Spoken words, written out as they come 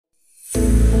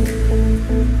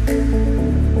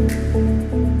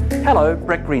Hello,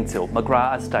 Brett Greensill,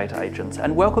 McGrath Estate Agents,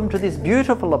 and welcome to this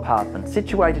beautiful apartment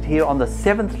situated here on the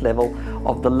 7th level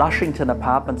of the Lushington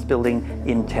Apartments building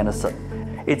in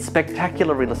Tennyson. It's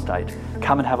spectacular real estate.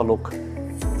 Come and have a look.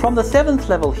 From the 7th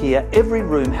level here, every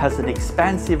room has an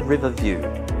expansive river view.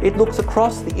 It looks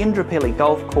across the Indooroopilly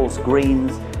Golf Course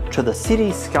greens to the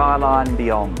city skyline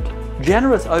beyond.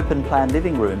 Generous open plan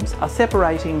living rooms are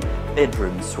separating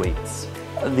bedroom suites.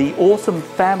 The awesome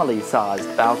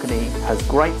family-sized balcony has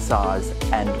great size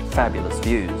and fabulous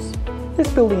views.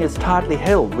 This building is tightly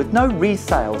held with no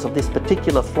resales of this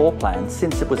particular floor plan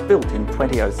since it was built in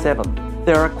 2007.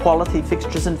 There are quality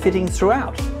fixtures and fittings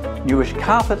throughout. Newish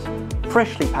carpet,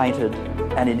 freshly painted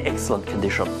and in excellent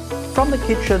condition. From the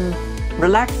kitchen,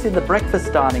 relax in the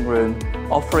breakfast dining room,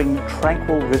 offering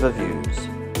tranquil river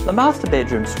views. The master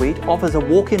bedroom suite offers a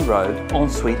walk-in robe,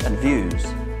 ensuite and views.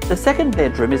 The second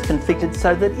bedroom is configured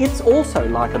so that it's also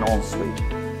like an ensuite.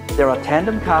 There are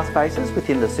tandem car spaces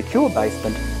within the secure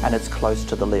basement and it's close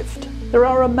to the lift. There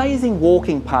are amazing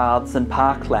walking paths and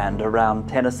parkland around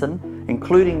Tennyson,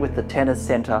 including with the tennis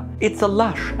centre. It's a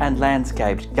lush and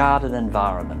landscaped garden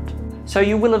environment. So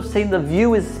you will have seen the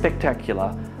view is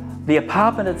spectacular. The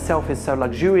apartment itself is so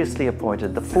luxuriously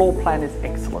appointed. The floor plan is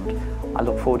excellent. I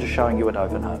look forward to showing you at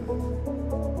open home.